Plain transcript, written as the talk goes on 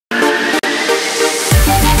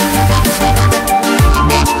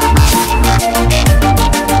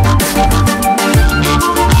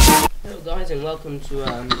welcome to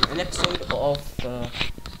an episode of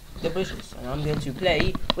The Bushes, and I'm going to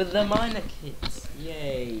play with the minor kids.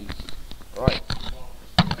 Yay! Right,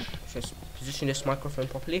 just position this microphone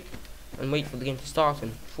properly and wait for the game to start in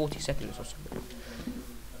 40 seconds or something.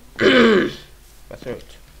 My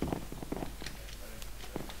throat.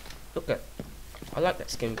 Look at, I like that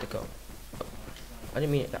skin with the girl. I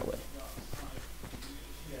didn't mean it that way.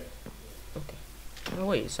 Okay. Oh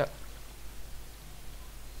wait, is that?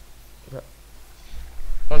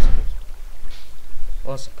 One second.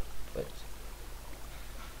 1 second. Wait.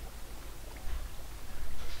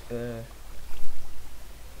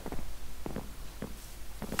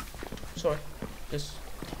 Sorry. Just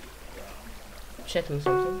checking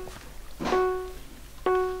something.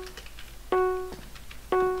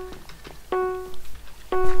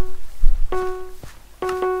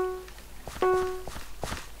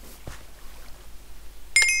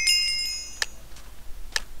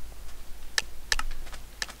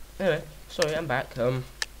 Anyway, sorry, I'm back. I'm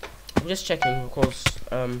just checking because,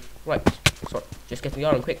 right, sorry, just getting the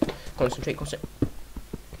iron quick. Concentrate.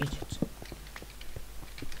 Idiot.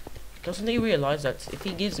 Doesn't he realize that if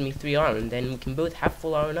he gives me 3 iron, then we can both have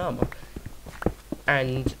full iron armor?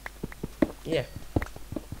 And, yeah.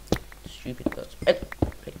 Stupid birds.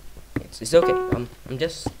 It's okay. I'm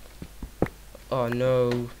just. Oh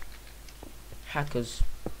no. Hackers.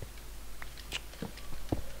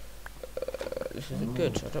 This isn't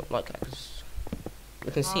good. I don't like hackers.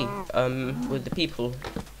 You can see, with the people,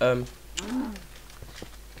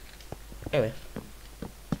 anyway.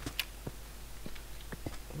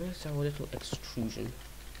 Where's our little extrusion?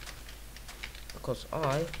 Because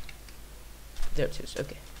there it is,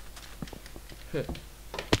 okay.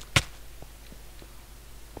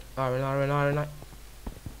 Iron.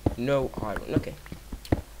 No iron, okay.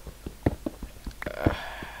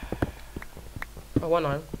 Oh, 1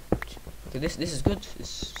 iron. Okay, this is good.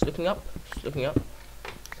 It's looking up. 3.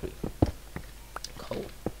 Coal.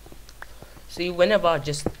 See, whenever I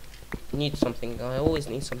just need something, I always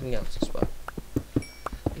need something else as well.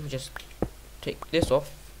 Let me just take this off.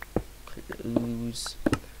 Close.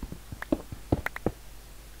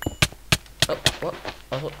 Oh, what?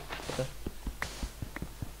 Okay.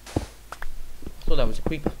 I thought that was a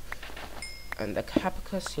creeper. And the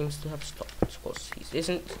Caprica seems to have stopped because he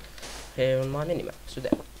isn't here on my minimap. So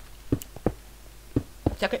there.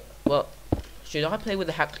 Okay, well, should I play with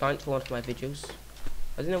the hack client for one of my videos?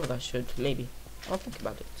 I don't know what I should. Maybe. I'll think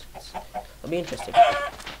about it. It'll be interesting.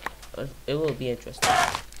 It will be interesting.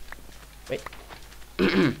 Wait.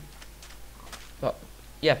 Well,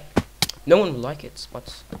 yeah. No one will like it,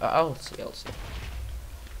 but I'll see.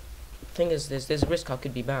 Thing is, there's a risk I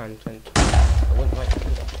could be banned, and I wouldn't like to do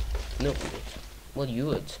that. No, well, you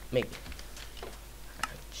would, maybe.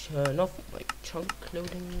 Turn off my chunk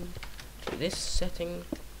loading. This setting,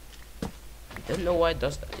 I don't know why it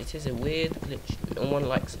does that. It is a weird glitch. No one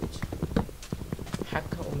likes it.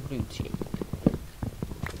 Hacker on blue team.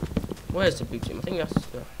 Where's the blue team? I think that's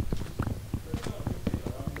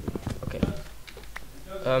okay.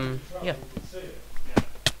 Yeah.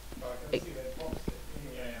 Hey.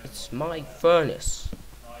 It's my furnace.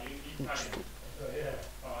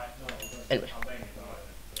 Anyway.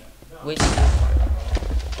 Wasting time.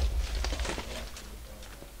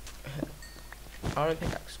 Iron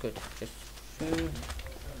pickaxe, good. Just food.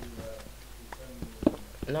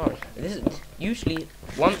 No, this is usually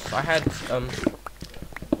once I had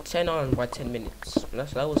 10 iron by 10 minutes.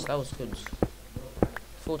 That was good.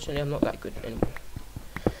 Fortunately, I'm not that good anymore.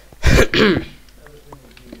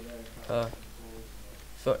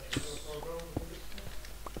 First,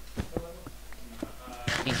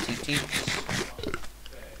 ETT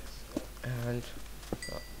and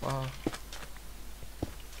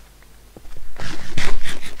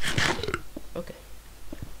okay.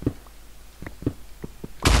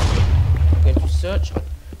 I'm going to search.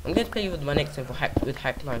 I'm going to play with my next time with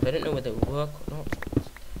hack lines. I don't know whether it will work or not.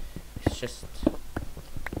 It's just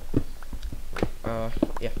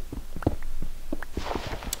yeah.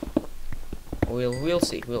 We'll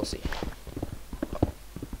see.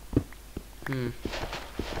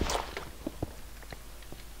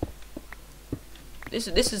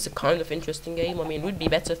 This is a kind of interesting game. I mean, it would be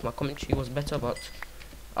better if my commentary was better, but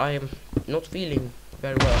I am not feeling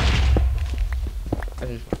very well.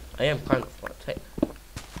 And I am kind of right. Hey.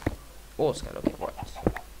 Ore scan, okay, right.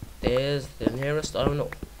 There's the nearest iron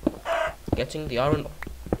ore. Getting the iron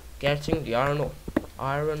ore.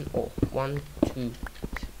 Iron ore. 1, 2.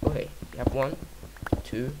 Okay, you have 1,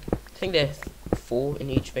 2. I think there's 4 in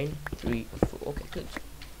each vein. 3, 4. Okay,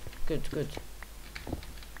 good.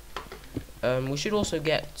 We should also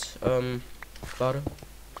get butter.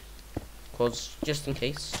 because just in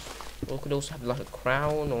case. Or could also have like a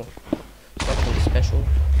crown or something special.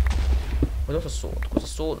 But not a sword,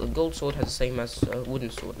 because a gold sword has the same as a wooden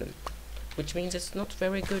sword, which means it's not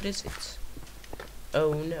very good, is it?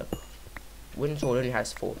 Oh no. Wooden sword only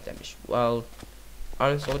has 4 damage, while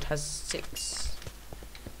iron sword has 6.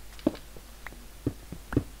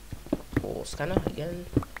 Or scanner again.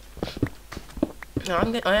 No,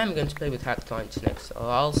 I am going to play with hack clients next.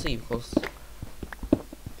 I'll see, because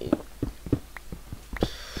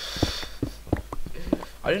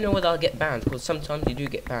I don't know whether I'll get banned, because sometimes you do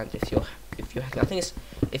get banned if you're hacking. I think it's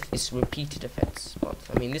if it's repeated offense, but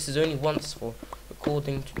I mean this is only once for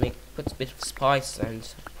recording to put a bit of spice,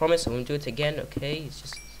 and I promise I won't do it again. Okay,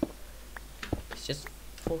 it's just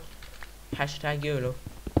for hashtag YOLO.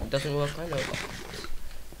 It doesn't work, I know.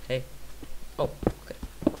 Okay. Oh, okay.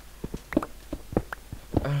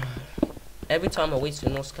 Every time I waste a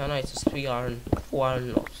North scanner, it's just 3 iron, 4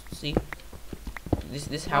 iron lost. See, this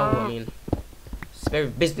is how I mean. It's very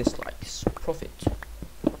business-like. It's profit.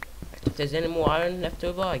 If there's any more iron left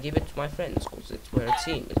over, I give it to my friends, because it's we're a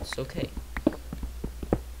team. It's okay.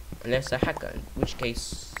 Unless a hacker, in which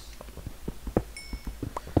case.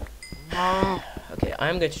 Okay, I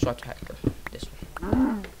am going to try to hack this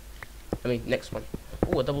one. I mean, next one.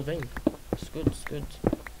 Oh, a double vein. It's good. It's good.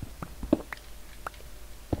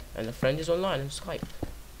 And a friend is online on Skype.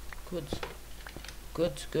 Good.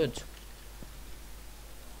 Good. Good.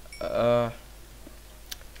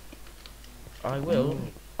 I will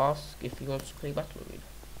ask if he wants to play Battle Arena.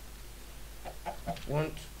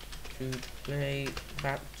 Want to play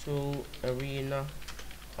Battle Arena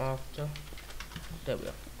after? There we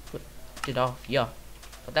go. Put it off, yeah.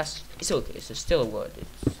 But it's okay. It's still a word.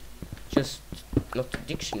 It's just not a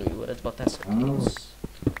dictionary word, but that's okay.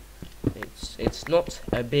 It's not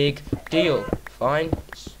a big deal. Fine.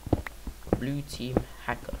 It's blue team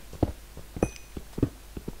hacker.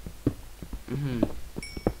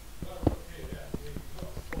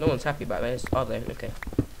 No one's happy about this, are they? Okay.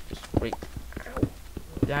 Just break.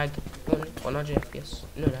 Lag. 100 FPS.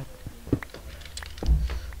 No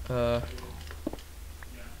lag.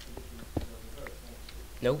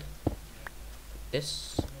 No.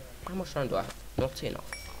 This. How much time do I have? Not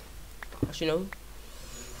enough. Actually, no.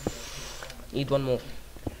 Need one more.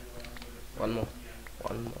 One more.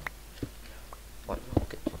 One more. One more.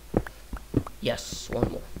 Good. Yes, one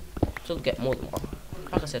more. Still get more than one.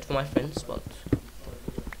 Like I said, for my friends, but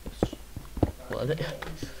well, there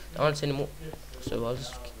aren't any more. So I'll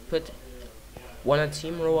just put one on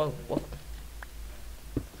team row. What?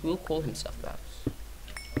 Who will call himself that?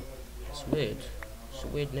 It's weird. It's a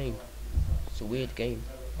weird name. It's a weird game.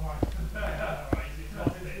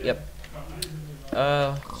 Yep.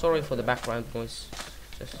 Sorry for the background noise.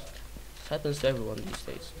 Just happens to everyone these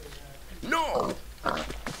days. No.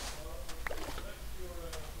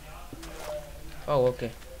 Oh,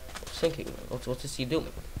 okay. I was thinking, what is he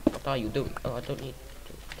doing? What are you doing? Oh, I don't need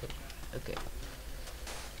to. Okay.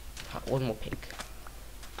 One more pink.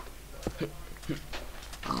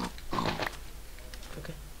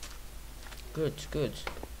 Okay. Good, good.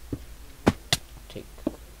 Take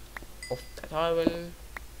off that iron.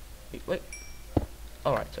 Wait.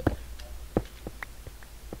 Alright, okay.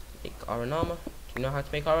 Make iron armor. Do you know how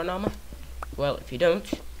to make iron armor? Well, if you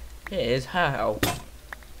don't, here's how.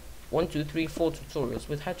 1, 2, 3, 4 tutorials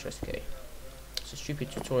with HatchRSK. It's a stupid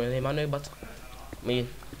tutorial name, I know, but I mean,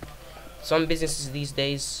 some businesses these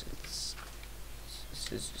days, it's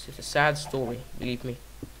a sad story, believe me.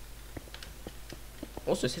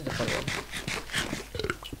 Also, this is the funny one.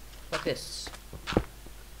 Like this.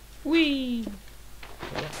 Whee!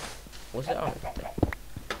 Yeah. What's it on?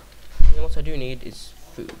 You know what I do need is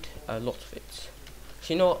food, a lot of it.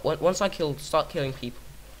 So you know what? Once I start killing people.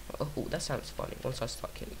 Oh, that sounds funny. Once I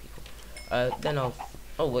start killing people. Then I'll.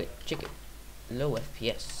 Oh wait, chicken. Low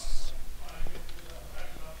FPS.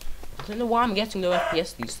 I don't know why I'm getting low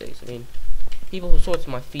FPS these days. I mean, people who saw it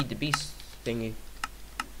in my Feed the Beast thingy.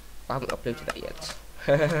 I haven't uploaded that yet.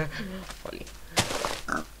 Funny.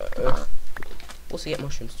 Also get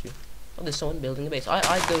mushrooms too. Oh, there's someone building a base.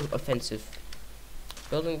 I go offensive.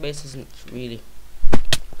 Building a base isn't really.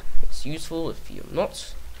 It's useful if you're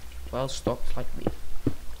not well stocked like me.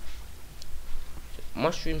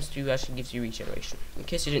 Mushrooms too actually gives you regeneration. In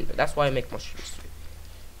case you didn't know, that's why I make mushrooms too.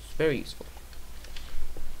 It's very useful.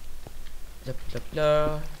 Blah, blah,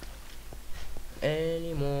 blah.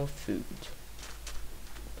 Any more food?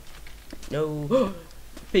 No.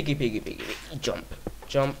 Piggy, piggy, piggy, piggy. Jump,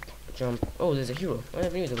 jump, jump. Oh, there's a hero. I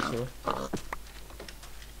never knew there was a hero.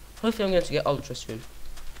 Hopefully, I'm going to get ultra soon.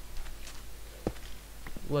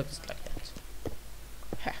 Works like that.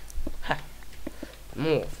 Ha, ha.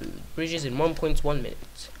 More food. bridges in 1.1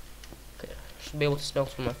 minutes. Okay, should be able to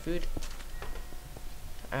smelt all my food.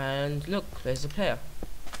 And look, there's a player.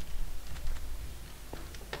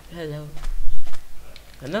 Hello.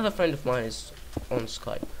 Another friend of mine is on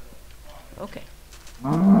Skype. Okay.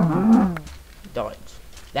 Died.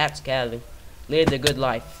 That's Calvin. Lived a good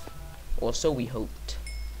life. Or so we hoped.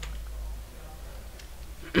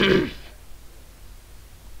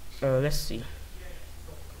 Let's see.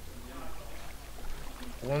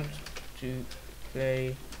 Want to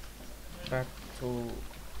play battle.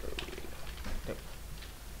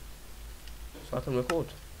 So I can record.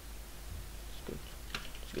 It's good.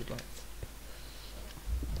 It's good life.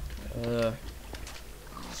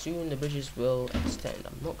 Soon the bridges will extend.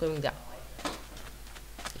 I'm not going that way.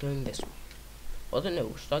 I'm going this way. I don't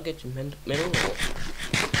know. Should I go to middle or?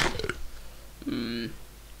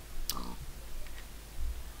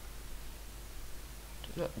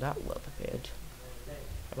 Not that well prepared.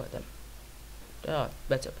 How about them? They are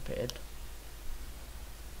better prepared.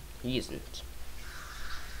 He isn't.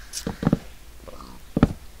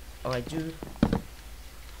 I do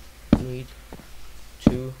need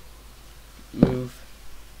to move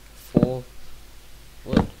forward.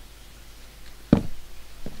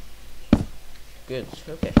 Good,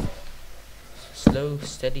 okay. Slow,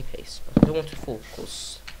 steady pace. I don't want to fall, of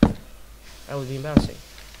course. I would be embarrassing.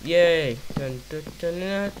 Yay!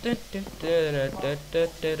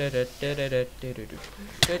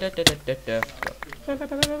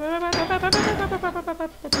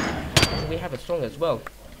 We have a song as well.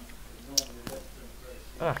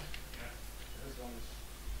 Ah.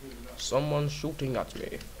 Someone's shooting at me.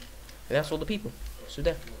 And that's all the people. So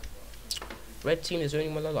there. Red team is the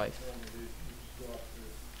only one alive.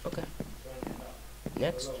 Okay.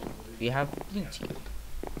 Next, we have blue team.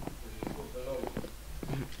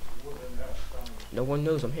 No one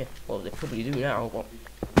knows I'm here. Well, they probably do now, but...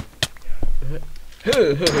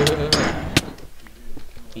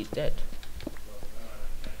 He's dead.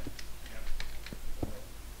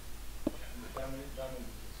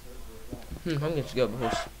 I'm going to go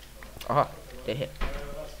because... Aha, they're here.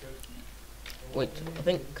 Wait, I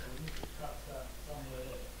think...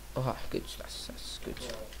 Aha, good, that's good.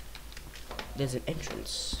 There's an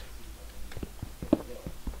entrance.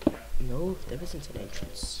 No, there isn't an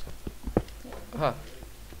entrance. Aha,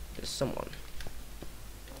 there's someone.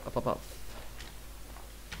 Up above.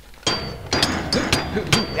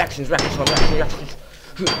 Reactions. Oh,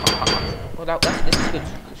 this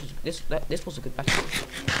is good. This was a good battle.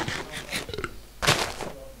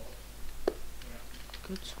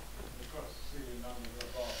 Good.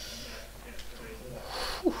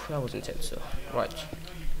 Whew, that was intense, sir. Right.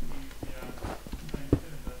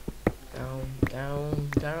 Down.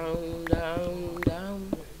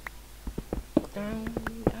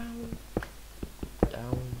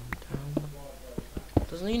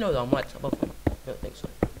 Doesn't he know that I'm right above him? I don't think so.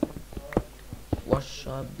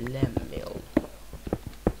 Washer Blemmill.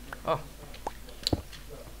 Oh.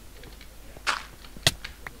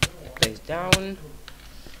 Plays down.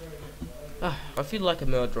 Ah, I feel like a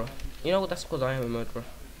murderer. You know what? That's because I am a murderer.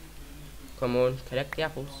 Come on, collect the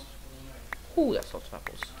apples. Ooh, that's lots of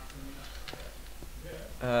apples.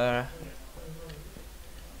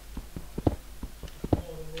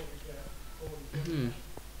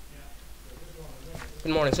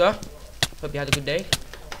 Good morning, sir. Hope you had a good day.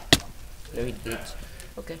 No, he didn't.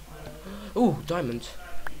 Okay. Ooh, diamond.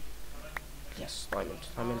 Yes, diamond.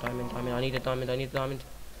 I need a diamond.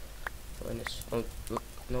 Find this. Oh,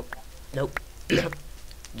 nope.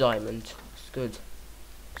 Diamond. It's good.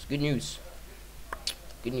 It's good news.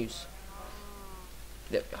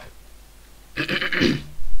 There we go.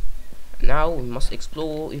 Now we must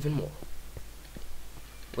explore even more.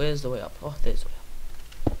 Where's the way up? Oh, there's the way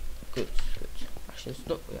up. Good. Actually, it's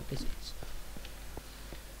not way up, is it?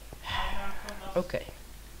 Okay.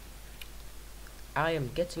 I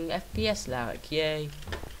am getting FPS lag. Yay.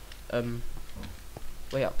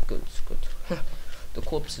 Way up. Good. The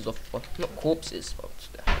corpses of... well, not corpses, but...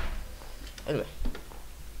 anyway.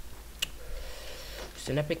 It's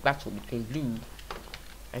an epic battle between blue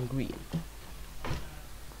and green.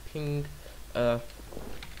 Ping.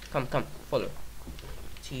 Come. Follow.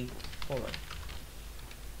 T. Follow.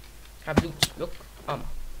 Have loot. Look.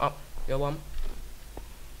 Yo,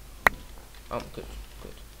 good.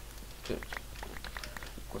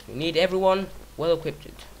 Because we need everyone well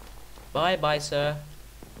equipped. Bye, sir.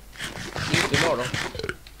 See you tomorrow.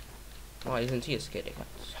 Why isn't he a scaredy cat?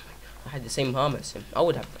 I had the same armor as him. I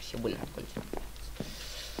wouldn't have continued.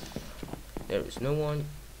 There is no one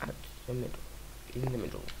at the middle. In the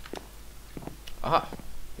middle. Aha!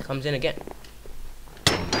 He comes in again.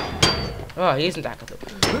 Oh, he isn't a hacker though.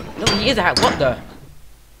 No, he is a hacker. What the?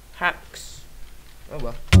 Hacks. Oh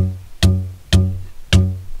well.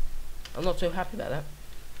 I'm not so happy about that.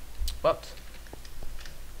 But,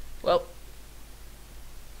 well,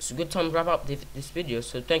 it's a good time to wrap up this video.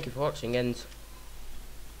 So thank you for watching, and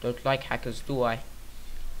don't like hackers, do I?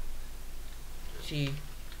 See,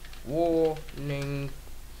 warning.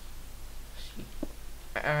 See,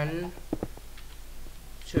 and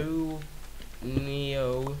to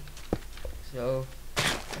Neo. So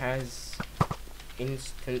has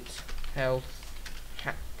instant health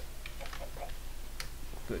hack.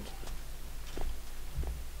 Good.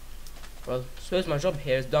 Well, I suppose my job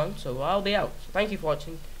here is done, so I'll be out. So thank you for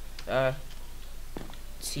watching.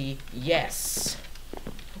 See, yes.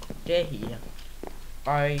 There here.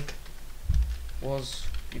 I was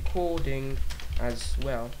recording as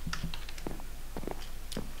well.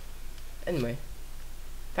 Anyway,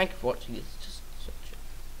 thank you for watching. It's just such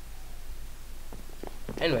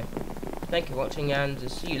a... Anyway, thank you for watching,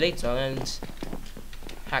 and see you later. And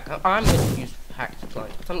hack. I'm going to use hacked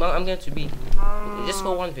client. I'm going to be just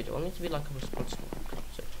for one video. I'm going to be like a responsible.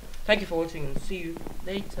 So, thank you for watching, and see you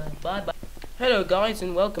later. Bye bye. Hello guys,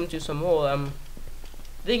 and welcome to some more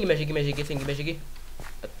thingy.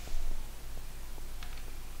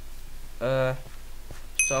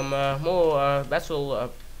 Some more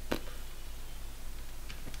battle.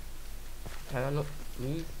 Can I not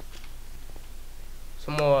move?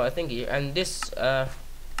 Some more thingy, and this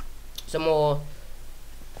some more.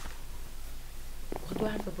 What do I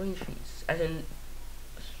have for brain trees? And then,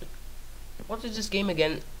 what is this game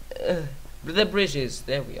again? The bridges.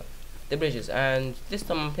 There we are. The bridges, and this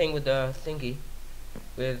time I'm playing with the thingy,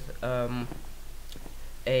 with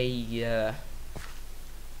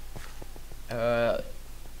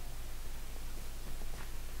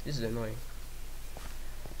this is annoying.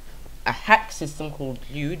 A hack system called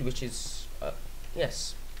Lude, which is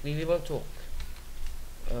yes, we won't talk.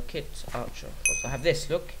 Kit Archer. Also, I have this.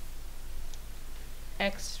 Look.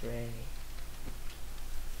 X-ray.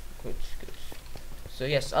 Good. So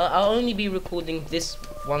yes, I'll only be recording this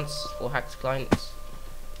once for hacked clients,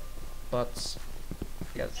 but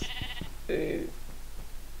yes.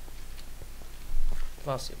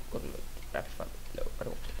 Fast government rapid fire. No, I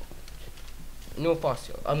don't want to. No fast.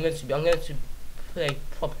 I'm going to play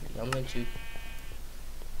properly. I'm going to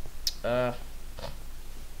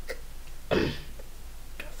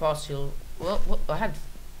fast heal. Well, what I had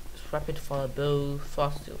rapid fire bow,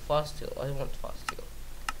 fast heal. I don't want fast heal.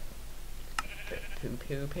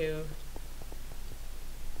 Pew.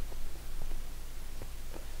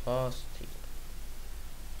 Fast heal.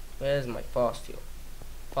 Where's my fast heal?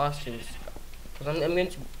 Fast heal is because I'm going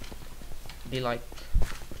to be like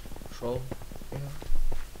troll. You know?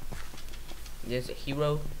 There's a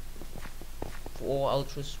hero. 4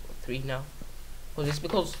 ultras, 3 now. Well, it's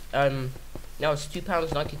because now it's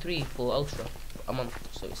 £2.93 for ultra a month,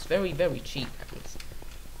 so it's very cheap.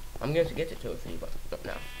 I'm going to get it to hopefully, but not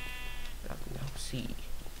now. I can now see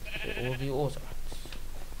all the ores are.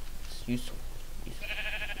 It's useful.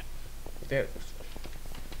 Very useful.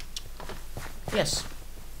 Yes.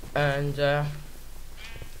 And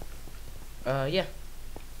yeah.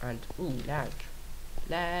 And ooh, lag.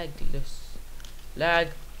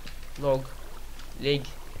 Log. Lig.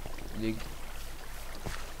 And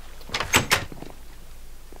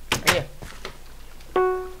yeah.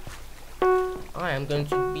 I am going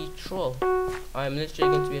to be troll. I am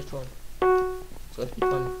literally going to be a troll. It's going to be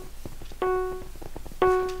fun.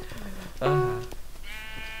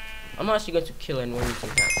 I'm not actually going to kill anyone using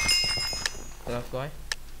hacks. Can I fly?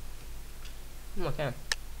 I can.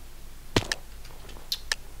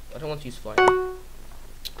 I don't want to use fire.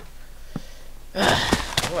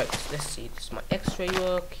 Right, let's see. Does my X-ray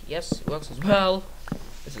work? Yes, it works as well.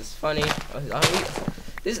 This is funny.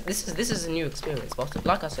 This is a new experience, but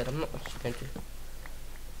like I said, I'm not actually going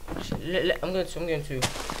to.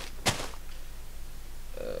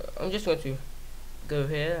 I'm just going to go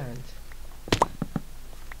here and.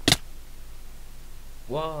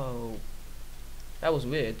 Whoa, that was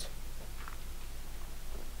weird.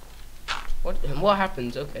 What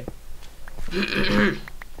happens? Okay.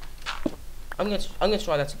 I'm gonna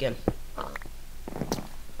try that again.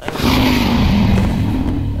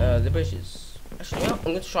 The bridges. Actually, yeah, I'm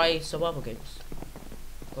gonna try survival games.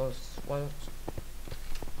 Because why not?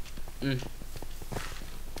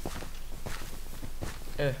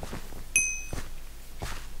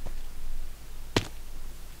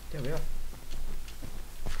 There we are.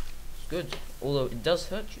 It's good, although it does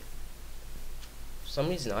hurt you. For some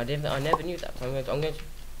reason, I never knew that. I'm going to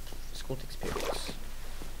escort experience.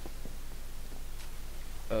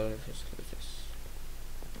 Let's just close this.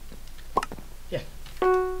 yeah.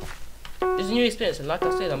 It's a new experience, and like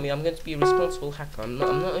I said, I mean, I'm going to be a responsible hacker. I'm not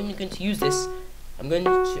only going to use this. I'm going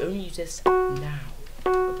to only use this now.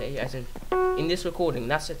 Okay, as in this recording.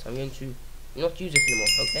 That's it. I'm going to not use it anymore.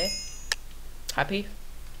 Okay. Happy?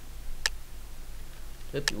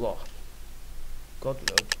 Hope you are. God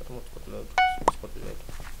mode. I don't want God mode. What's God mode?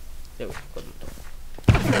 There we go. God mode off.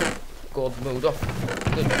 God mode off.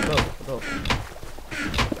 Good mode off.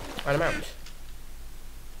 And I'm out.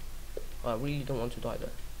 I really don't want to die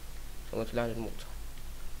though. I want to land in water.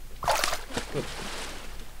 Good.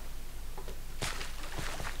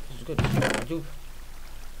 This is good.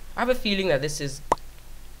 I have a feeling that this is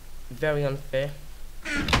very unfair.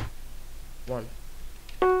 One.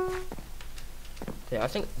 Okay, I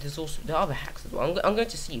think there's also there are other hacks as well. I'm going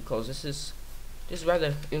to see, because this is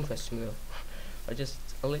rather interesting though. I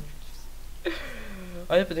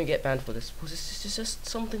hope I don't get banned for this, because this is just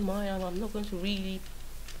something I'm not going to really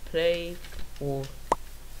play for.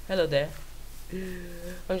 Hello there.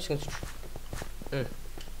 I'm just going to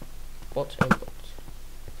bot aimbot.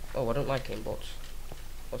 Oh, I don't like aimbots.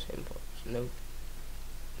 What's aimbots? No,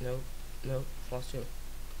 fast zero.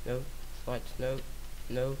 No, fight, no.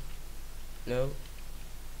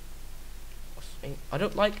 I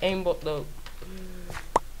don't like aimbot though.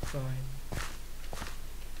 Fine.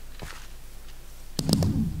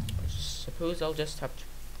 I suppose I'll just have to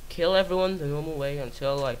kill everyone the normal way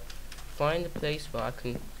until I find a place where I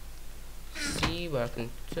can see where I can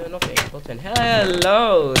turn off aimbot. And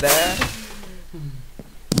hello there.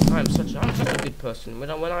 I'm such a good person. When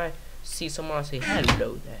I see someone, I say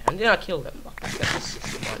hello there, and then I kill them. That's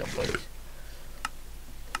just a minor point.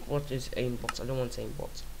 What is aimbot? I don't want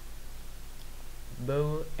aimbot.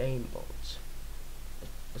 Bow aimbot.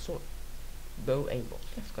 That's all. Bow aimbot.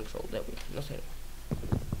 Left control. There we go. Not anymore.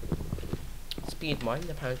 Speed mine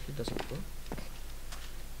apparently doesn't work.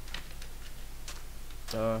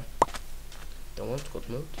 Don't want God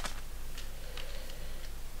mode.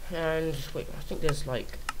 And wait, I think there's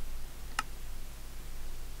like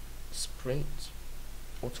sprint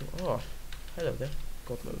auto. Oh, hello there.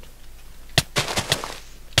 God mode.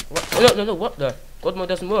 What? No, what the? God mode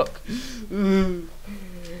doesn't work. Okay,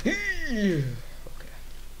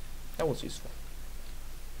 that was useful.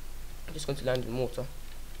 I'm just going to land in water.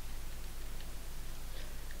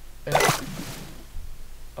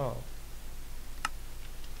 Oh,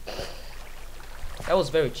 that was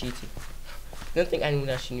very cheaty. I don't think anyone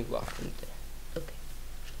actually knew what happened there. Okay.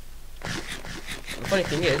 The funny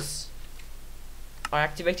thing is, I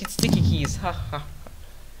activated sticky keys. Ha ha.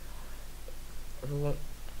 I don't want.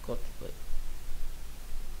 God, wait.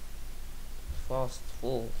 Fast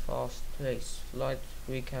fall, fast pace, light,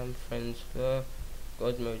 free cam, friends, blur,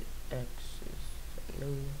 God mode, X is no.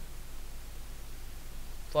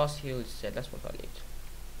 Fast heal is set. That's what I need.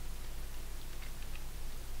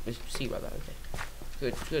 Let's see about that. Okay.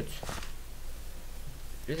 Good.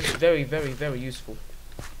 This is very useful.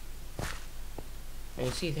 And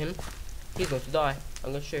you see him? He's going to die.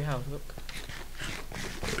 I'm going to show you how. Look.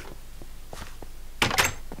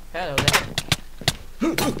 Hello there.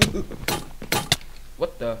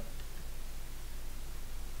 What the?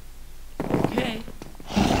 Okay.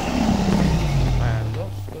 I am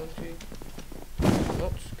not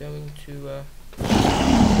going to.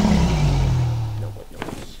 No one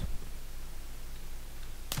knows.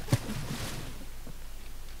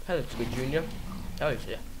 Hello, Squid Junior. How is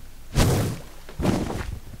it?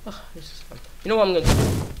 Oh, this is fun. You know what I'm going to do?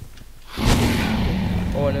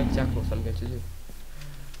 Oh, I know exactly what I'm going to do.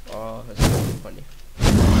 Oh, that's so funny.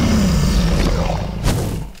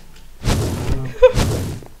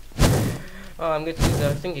 Oh, I'm going to do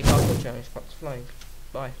the thingy parkour challenge. Fox flying.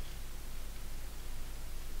 Bye.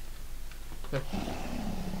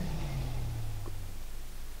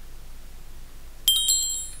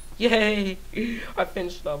 Yay! I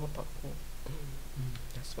finished lava parkour.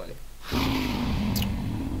 That's funny.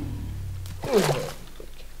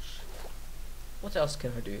 What else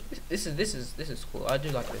can I do? This is cool. I do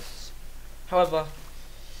like this. However,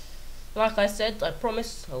 like I said, I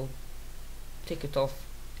promise I'll take it off.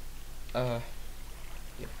 Yeah.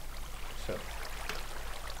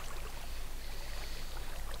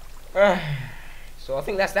 So I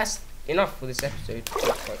think that's enough for this episode.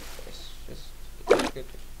 It's just good.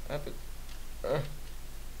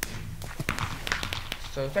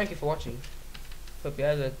 So thank you for watching. Hope you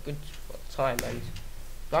had a good time, and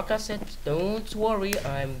like I said, don't worry,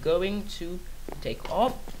 I'm going to take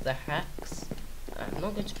off the hacks. I'm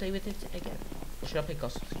not going to play with it again. Or should I play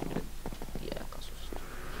castles? Yeah, castles.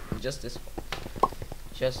 Just this one.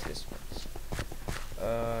 Just this one.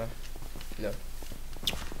 No.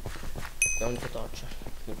 Don't put archer.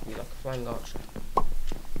 would be like a flying archer.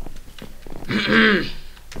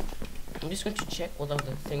 I'm just going to check what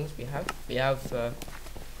other things we have. We have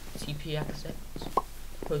TP accept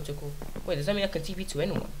protocol. Wait, does that mean I can TP to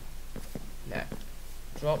anyone? Nah.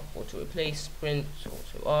 Drop, auto replace, sprint,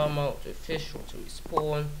 auto armor, auto fish, auto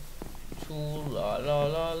respawn, tool, la la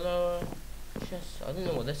la la. Just, I don't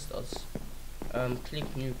know what this does.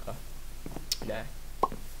 Click nuka. Nah.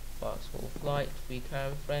 Fast for flight, free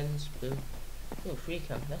cam, friends, boom. Oh, free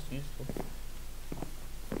cam, that's useful.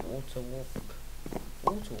 Water walk.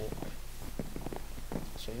 Water walk.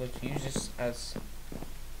 So I'm going to use this as.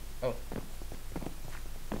 Oh.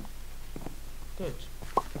 Good.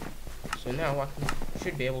 So now I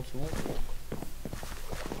should be able to water walk.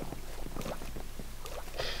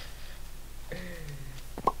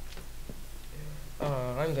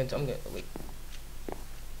 I'm going to wait.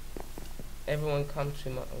 Everyone come to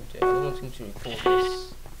my. Oh dear, I don't want him to record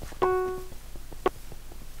this.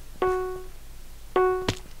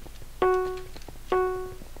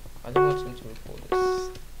 I don't want him to record this.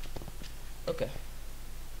 Okay.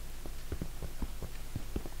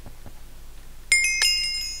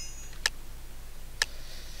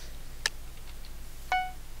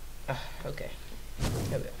 Okay.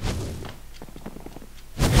 Here we go.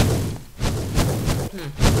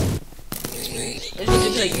 Let's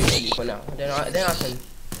just play usually for now. Then I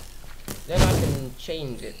can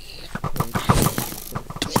change it.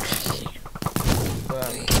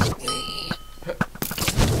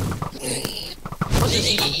 What's the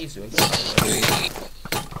even he's doing?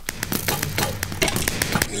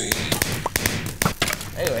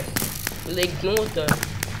 Anyway, we'll ignore the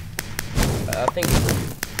I think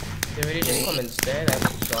the religious comments there that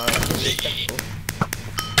are disrespectful.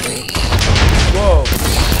 Whoa!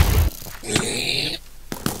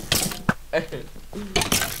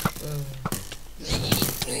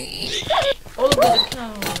 Oh look, there's a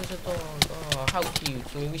cow, there's a dog. Oh, how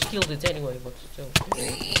cute. I mean, we killed it anyway, but still.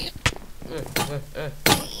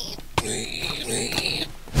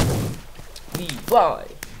 We fly.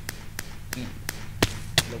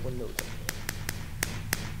 No one knows that.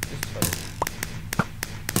 This is funny.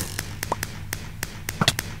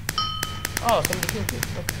 Oh, somebody killed me.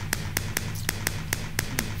 Okay.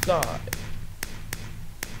 Fly.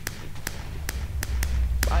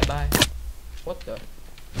 Bye bye. What the? Okay.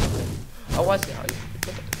 Oh, I see how you.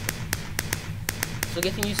 So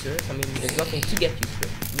getting used to it. I mean, there's nothing to get used to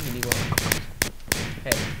it. Really well.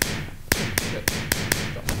 Hey. Jump.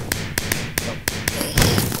 Jump.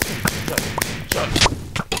 Jump. Jump.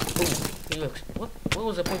 Ooh, he looks. What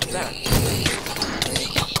was the point of that?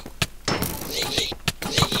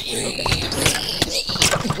 Okay.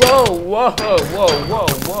 Whoa, whoa, whoa, whoa,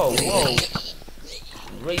 whoa, whoa.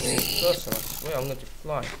 Racist person, I swear I'm going to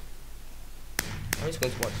fly. I'm just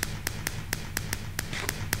going to watch.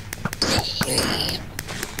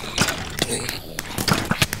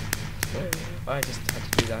 I just had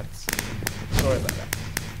to do that. Sorry about that.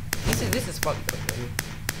 This is fun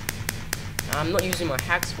though. I'm not using my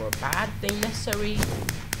hacks for a bad thing necessarily,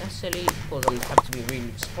 because I'm have to be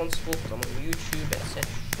really responsible because I'm on YouTube,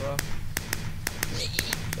 etc.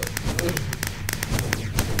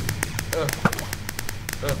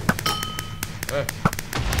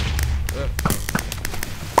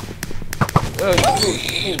 I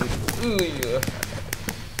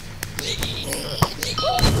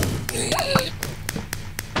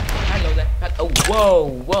know that. Oh,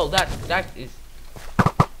 whoa, that is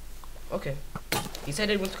okay. He said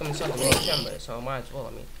it was to come inside the wrong chamber, so I might as well.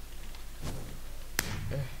 I mean,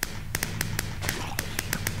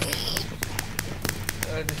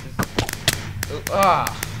 this is wow.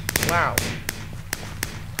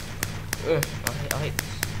 I hate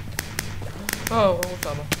this. Oh, what's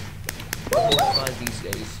up? Oh, these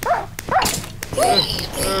days.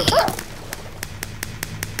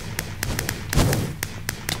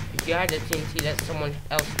 If you had a TNT, let someone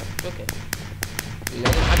else. Okay. I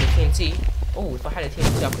didn't have a TNT. Oh, if I had a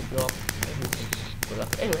TNT, I could blow up everything. Good luck.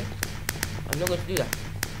 Anyway, I'm not going to do that.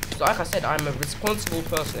 So, like I said, I'm a responsible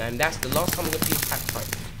person, and that's the last time I'm going to use hack time.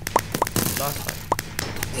 Last time.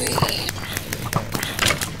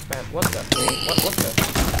 Man, what the? What the?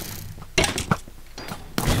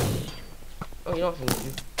 Oh, you know what I'm going to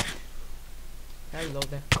do? Hello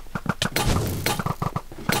there.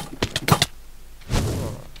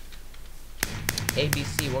 Oh.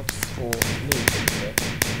 ABC works for me. Okay.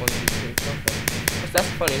 1, 2, 3, okay. That's a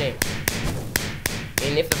funny name.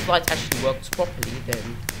 And if the flight actually worked properly,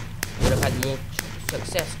 then we would have had more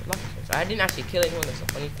success. But like I didn't actually kill anyone. That's a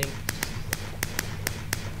funny thing.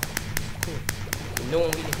 Cool. No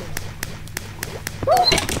one really knows.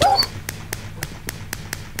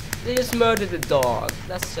 They just murdered the dog.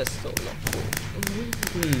 That's just so not cool.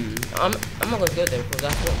 I'm not gonna go there because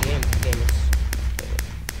that's not the aim of the game is.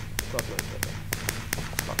 Problem.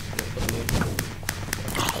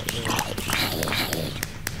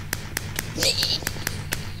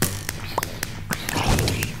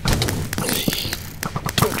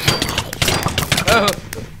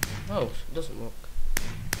 Oh, it doesn't work.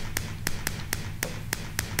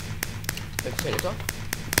 Let's turn it off.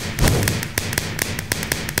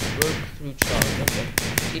 Broke through charge. Okay.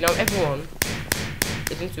 See, now everyone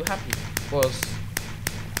isn't too happy because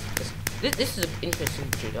this is an interesting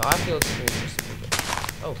video. I feel it's an interesting video.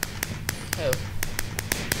 Oh, hell.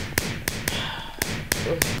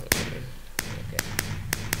 Okay.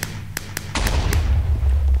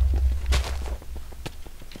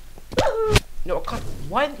 No, I can't.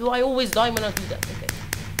 Why do I always die when I do that? Okay.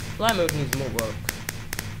 Fly mode needs more work.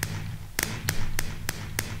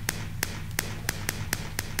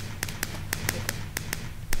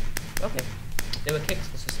 Okay. They were kicked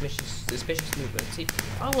for suspicious movement. See,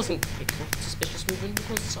 I wasn't kicked for suspicious movement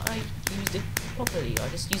because I used it properly. I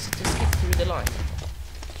just used it to skip through the line.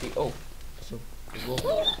 See, oh, so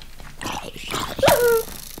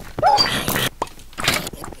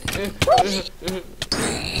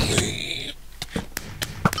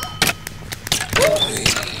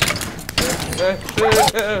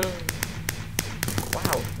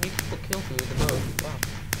wow, you people killed me with the bow. Wow.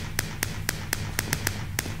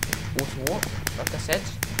 Water walk, like I said,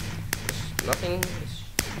 there's nothing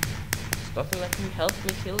that can help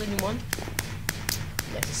me kill anyone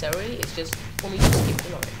necessarily. It's just for me to skip the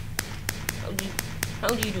line. How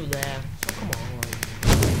do you do that? So come on,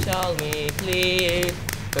 tell me please.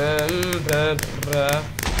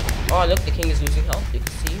 Oh look, the king is losing health. You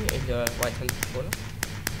can see in the right hand corner.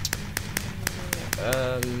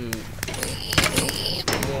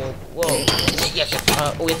 Whoa. Yes.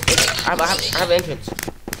 Oh yes. I have an entrance.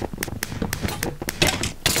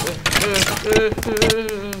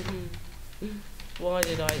 Why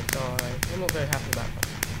did I die? I'm not very happy about that.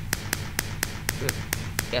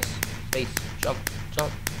 Yes, space, jump.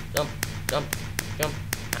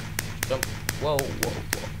 Whoa.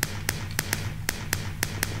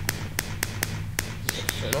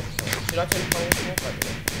 Turn off. Should I turn off water walk? I don't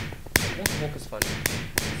know. Water walk is fun.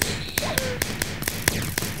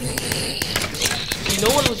 No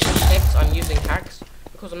one will suspect I'm using hacks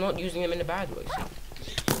because I'm not using them in a bad way.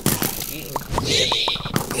 See?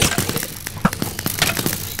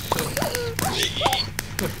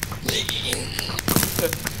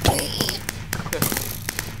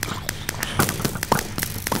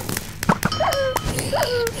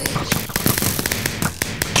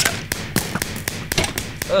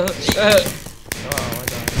 Oh, I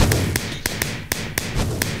died.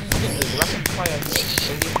 Rapid fire.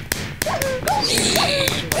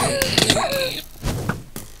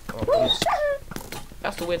 Oh,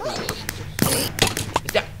 that's the weird thing.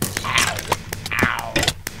 Is that? Ow!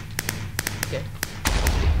 Okay.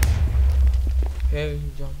 Hey,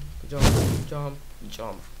 jump.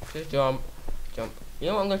 You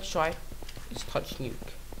know what I'm going to try? Is touch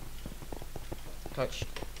nuke.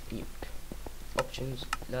 Options.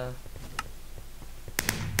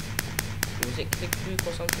 Was it click nuke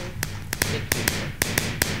or something? Click nuke.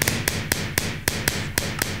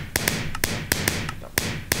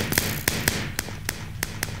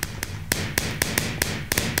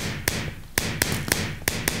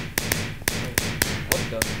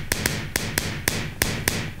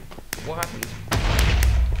 What happened?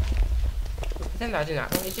 Pretend that didn't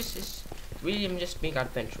happen. It's really, I'm just being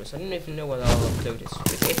adventurous. I don't even know whether I'll upload this.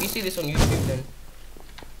 If you see this on YouTube, then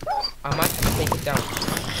I might have to take it down.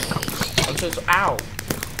 I'm so ow!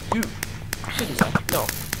 You shouldn't have. No,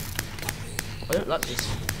 I don't like this.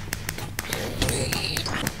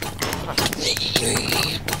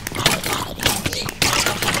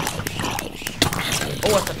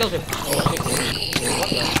 Oh, I killed him.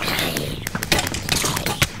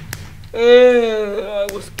 I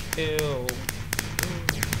was killed.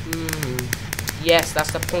 Yes,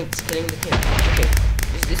 that's the point. It's killing the king. Okay,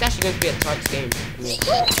 this is actually going to be a tight game.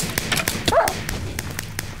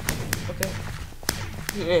 Okay.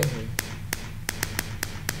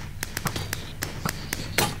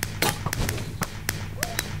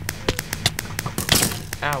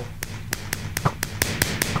 Ow.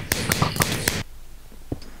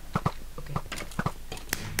 Okay.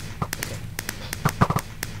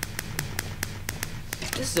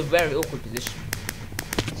 This is a very awkward position.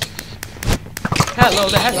 Hello.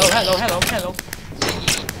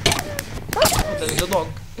 There's a dog.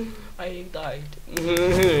 I died.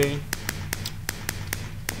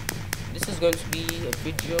 This is going to be a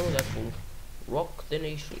video that will Rock the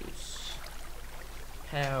nations.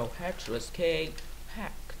 How hatcher escape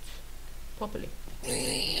hacked properly. I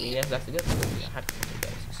mean, yes, that's a good thing. Yeah, hacked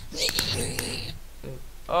properly.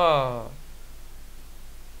 Oh.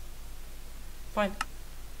 Fine.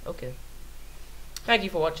 Okay. Thank you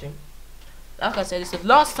for watching. Like I said, it's the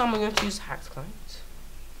last time I'm going to use hacked client.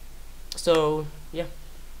 So, yeah.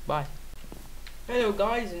 Bye. Hello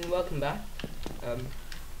guys and welcome back.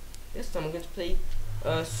 This time I'm going to play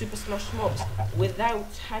Super Smash Mobs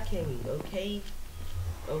without hacking, okay?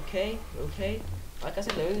 Okay. Like I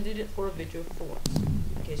said, I only did it for a video for once.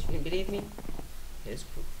 In case you didn't believe me, here's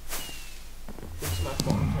proof. This is my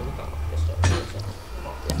phone. Here we go. Let's start. Come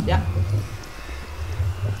on. Yeah.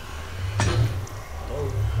 Oh.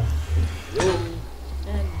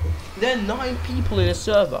 And there are 9 people in a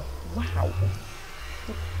server. Wow.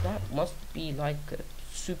 That must be like a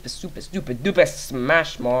super stupid duper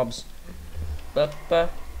Smash Mobs. But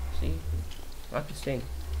see, I can sing.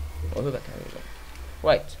 Oh, who that can go?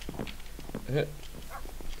 Right.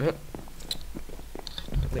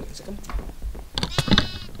 Wait a second.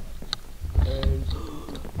 And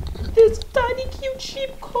this tiny cute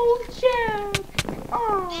sheep called Jack.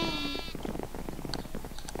 Oh.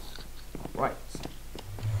 Right.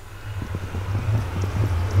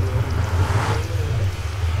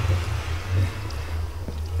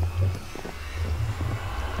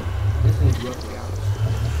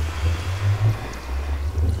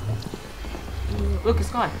 Look, a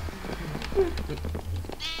sky.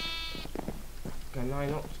 Can I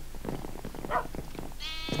not?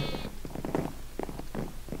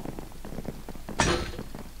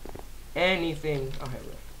 Anything. Oh, here we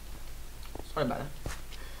go. Sorry about that.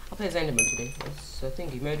 I'll play as Enderman today. It's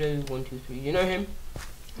thingy. Modo 1, 2, 3. You know him?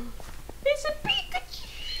 It's a Pikachu.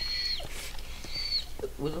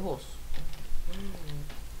 With a horse.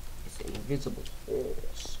 It's an invisible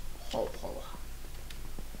horse. Ho.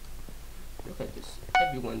 Look at this.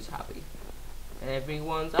 Everyone's happy.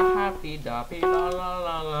 Everyone's a happy dappy la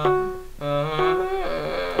la la.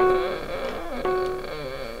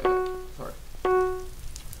 Sorry.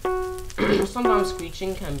 Sometimes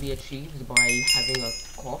screeching can be achieved by having a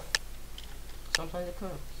cough. Sometimes it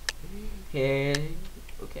can't.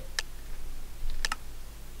 Okay.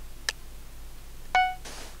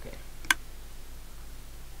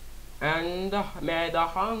 And may the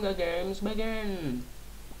Hunger Games begin.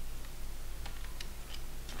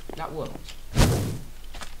 That worked.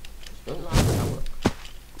 Just don't lie, that worked.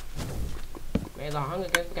 May the Hunger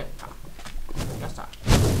Games begin. That's that.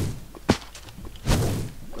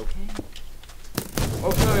 Okay.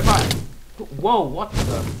 Oh, sorry, bye. Whoa, what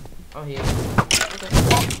the? Oh, here. Okay.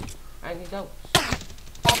 I need those.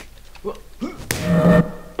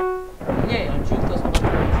 Yeah, I'm shooting this one.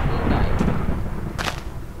 Die.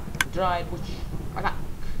 Dry bush. Attack.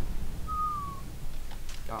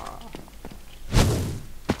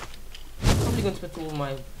 Probably going to put all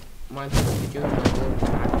my videos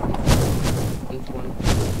into one.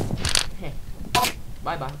 Hey.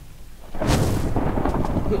 Bye.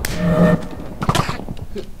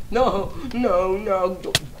 No.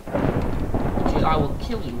 Jill, I will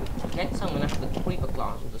kill you. Next time when I have the creeper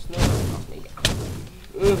class or the snowman class, maybe.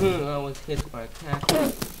 I was hit by a cat.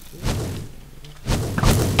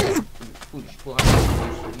 Foolish boy.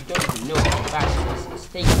 You don't even know how fast this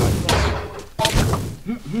mistake is.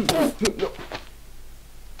 No.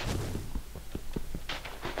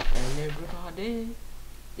 And everybody,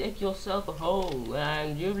 take yourself a hole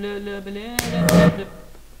and you blah.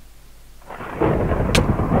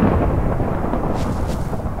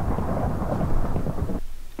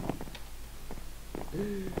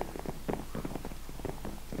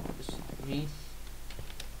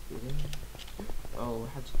 Oh, I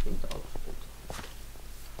had to think that was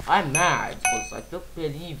I'm mad because I don't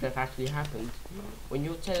believe that actually happened. When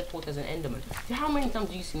you teleport as an Enderman. How many times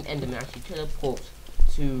have you seen Enderman actually teleport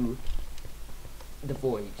to the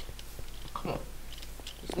void? Come on.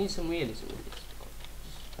 Just need some realism in this.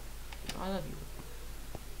 I love you.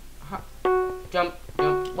 Aha. Jump.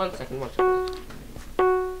 1 second. 1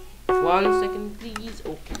 second, please.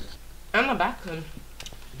 Okay. And I'm back.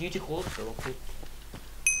 Due to cold, so okay.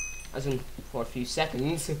 As in for a few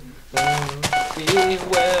seconds. We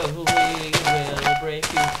will break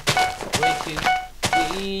you.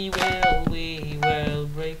 We will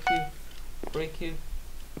break you.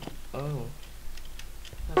 Oh.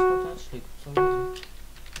 That's not actually for some reason.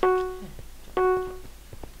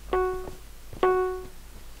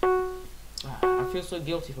 I feel so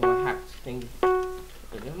guilty for my hacked thing.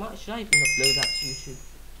 Should I even upload that to YouTube?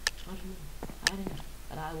 I don't know.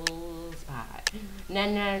 But I will spy. No.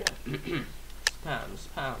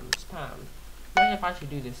 Spam. Imagine if I should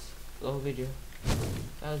do this. the whole video.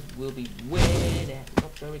 That will be weird and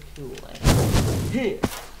not very cool. Here.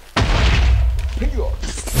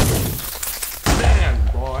 Bam,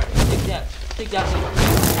 boy. Take that. Take that.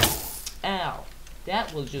 Ow.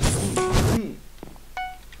 That was just.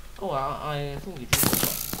 Oh, I think you just.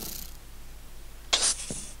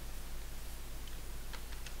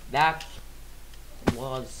 That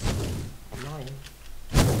was annoying.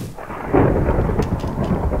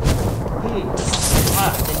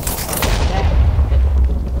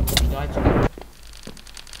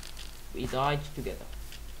 We died together.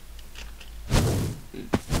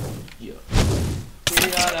 Yeah.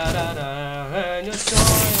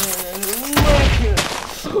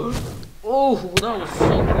 Oh, that was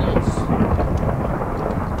so close.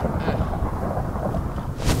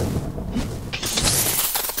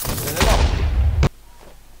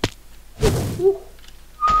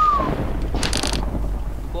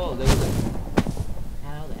 Whoa, there was a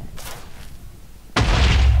how there.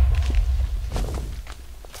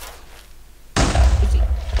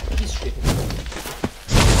 He's stripping.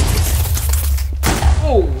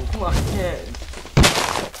 Oh, come on, head.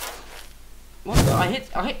 What the? I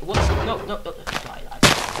hit, what? No, die.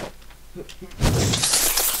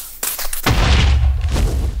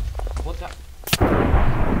 What the?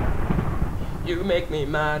 You make me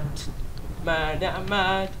mad. Mad.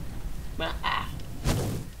 Ah.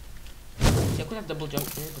 See, I could have double jump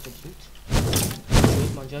here, but I didn't.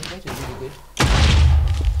 My judgment is really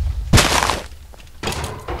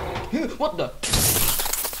good. What the?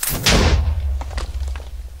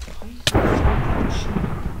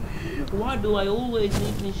 Why do I always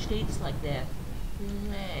make mistakes like that?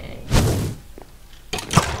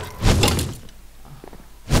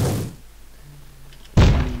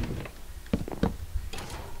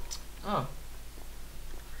 Oh.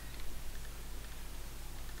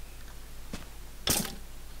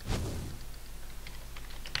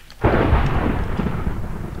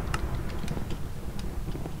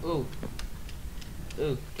 Oh.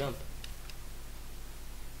 Oh, jump.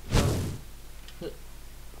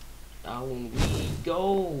 Down we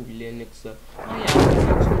go, Linux. Oh yeah.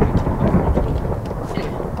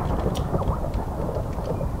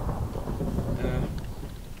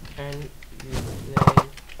 And you play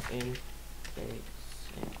in a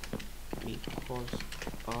sec because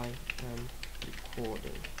I am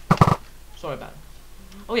recording. Sorry about it.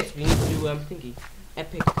 Oh yes, we need to do thingy.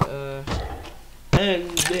 Epic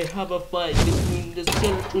and they have a fight between the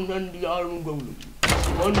skeleton and the iron golem.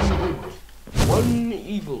 One good, one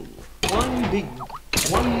evil, one big,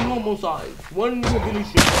 one normal size, one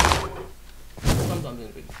ability. Sometimes in a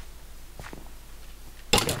bit.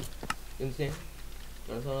 Yeah, you understand?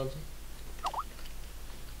 You understand what I'm saying?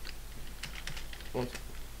 One second.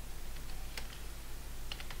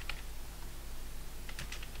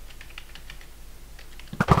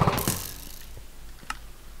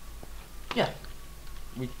 Yeah.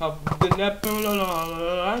 We have the Nepal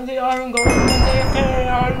and the iron golem and the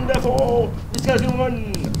and the four. The skeleton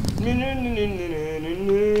one.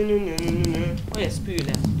 Oh yes, spew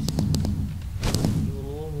left.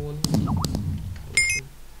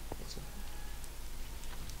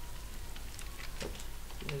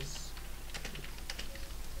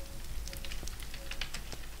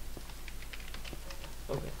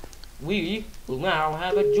 Okay. We will now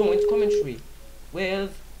have a joint commentary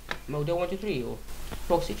with Modo 123 or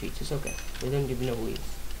Proxy Treats. It's okay. We don't even know who he is.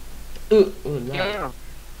 Yeah.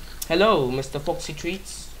 Hello, Mr. Foxy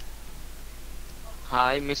Treats.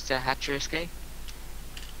 Hi, Mr. Hatcher-SK.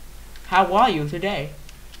 How are you today?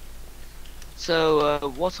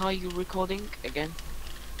 So, what are you recording again?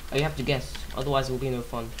 Oh, you have to guess, otherwise it will be no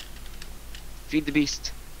fun. Feed the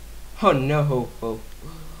Beast. Oh no! Oh.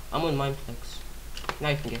 I'm on Mineplex. Now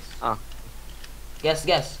you can guess. Ah.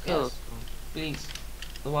 Guess. Oh. Please.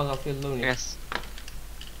 Otherwise I'll feel lonely. Yes.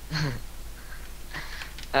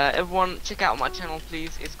 Everyone, check out my channel,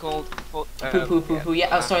 please. It's called. Poo.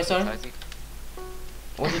 Yeah. Sorry.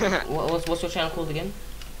 What's your channel called again?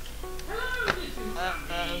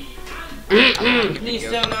 Please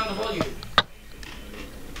turn down the volume.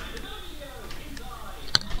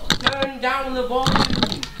 Turn down the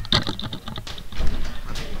volume.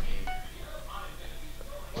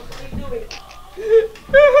 What are you doing?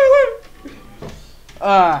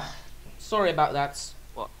 Sorry about that.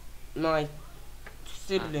 What? My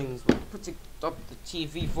siblings were putting up the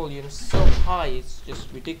TV volume so high, it's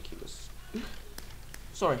just ridiculous.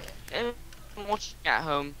 Sorry. Everyone watching at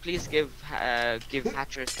home, please give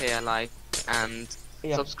Hatcher-SK a like and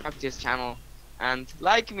subscribe to his channel and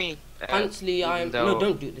like me. Honestly, no,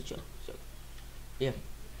 don't do the channel. So, yeah.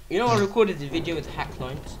 You know, I recorded the video with hack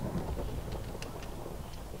lines.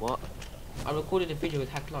 What? I recorded a video with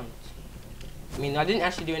hack lines. I mean, I didn't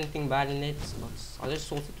actually do anything bad in it, but I just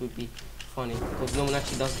thought it would be funny because no one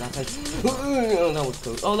actually does that. And oh, that was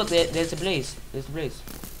cool. Oh look, there's a blaze. There's a blaze.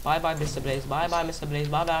 Bye bye, Mr. Blaze. Bye bye, Mr. Blaze.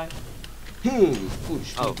 Bye bye.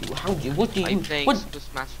 Push. Oh. How do you? What do you? I'm playing What? Super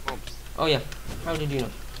Smash Mobs. Oh yeah. How did you know?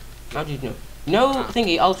 How did you know? No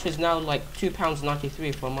thingy. Ultra is now like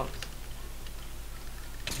 £2.93 for a month.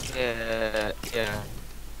 Yeah.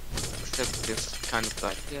 Except it's kind of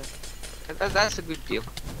like that's a good deal.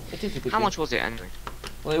 It is a good How deal. much was it anyway?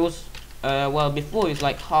 Well, it was well before it was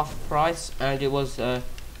like half price, and it was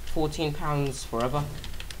 £14 forever.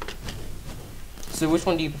 So which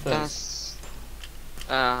one do you prefer? That's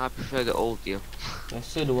I prefer the old deal. Yeah,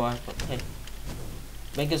 so do I. But hey,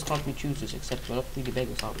 beggars can't be choosers, except we're not really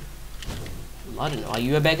beggars, are we? Well, I don't know. Are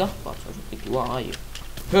you a beggar? But I don't think you are you?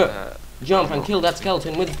 Jump and kill that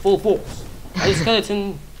skeleton with full force. The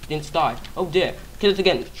skeleton didn't die. Oh dear. Kill it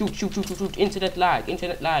again. Shoot. Internet lag.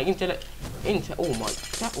 Oh my.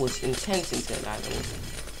 That was intense internet lag. I mean,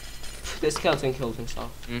 the skeleton killed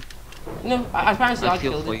himself. No, apparently I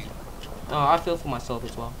feel killed for it. you. Oh, I feel for myself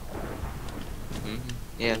as well.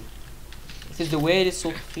 Yeah. This is the weirdest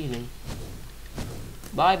sort of feeling.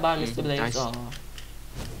 Bye bye, Mr. Blaze. Nice. Aw.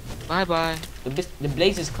 Bye bye. The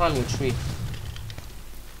blaze is climbing a tree.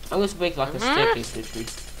 I'm going to break like a staircase to the tree.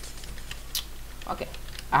 Okay.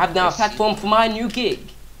 I have now a platform for my new gig.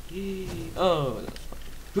 Oh,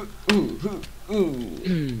 that's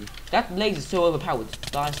fun. That blaze is so overpowered.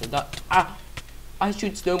 I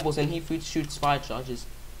shoot snowballs and he shoots fire charges.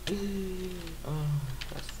 Oh,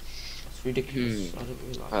 that's ridiculous. I don't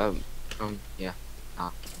really like yeah.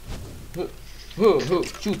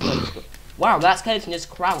 Shoot. Wow, that skeleton just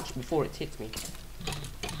crouched before it hit me.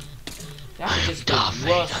 That's just the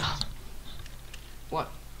worst. What?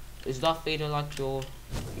 Is Darth Vader like your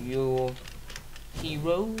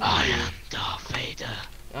hero? I am Darth Vader.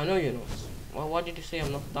 I know you're not. Well, why did you say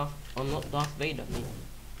I'm not Darth Vader?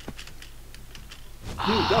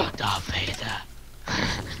 Darth Vader.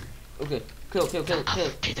 Okay, kill.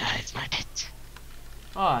 Darth Vader is my pet.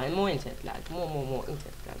 And more internet lag. More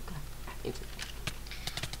internet lag.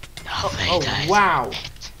 Darth Vader wow.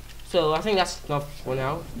 So I think that's enough for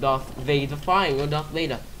now. Darth Vader, fine, you're Darth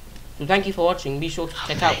Vader. So thank you for watching. Be sure to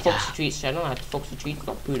check out Foxy Treats channel at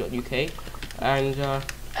foxytreats.poo.uk. And no,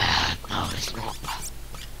 it's not.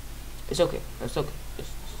 it's okay. Just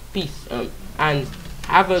peace. And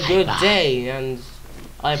have a good day. And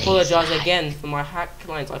I apologize again for my hack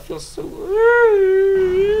clients. I feel so.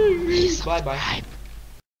 Bye bye.